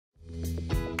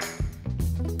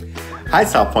Hi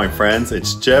SouthPoint friends,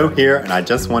 it's Joe here, and I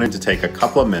just wanted to take a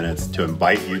couple of minutes to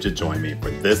invite you to join me for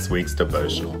this week's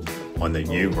devotional on the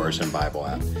YouVersion Bible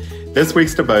app. This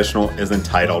week's devotional is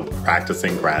entitled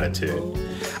Practicing Gratitude.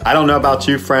 I don't know about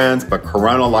you friends, but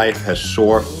Corona life has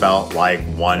sure felt like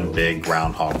one big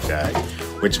Groundhog Day,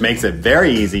 which makes it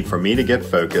very easy for me to get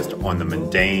focused on the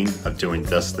mundane of doing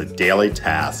just the daily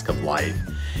task of life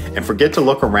and forget to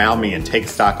look around me and take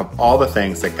stock of all the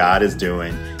things that God is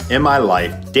doing in my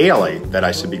life daily that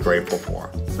I should be grateful for.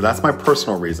 So that's my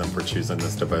personal reason for choosing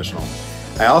this devotional.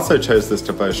 I also chose this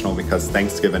devotional because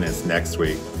Thanksgiving is next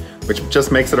week, which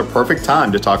just makes it a perfect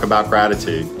time to talk about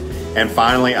gratitude. And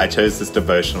finally, I chose this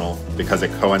devotional because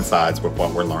it coincides with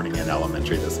what we're learning in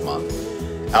elementary this month.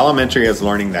 Elementary is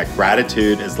learning that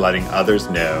gratitude is letting others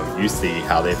know you see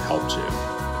how they've helped you.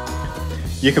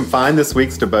 You can find this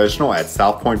week's devotional at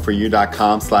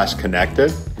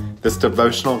southpointforyou.com/connected. This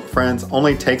devotional, friends,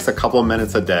 only takes a couple of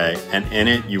minutes a day, and in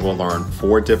it you will learn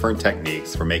 4 different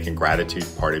techniques for making gratitude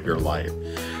part of your life.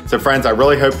 So friends, I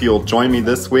really hope you'll join me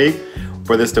this week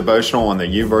for this devotional on the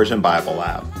YouVersion Bible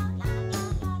app.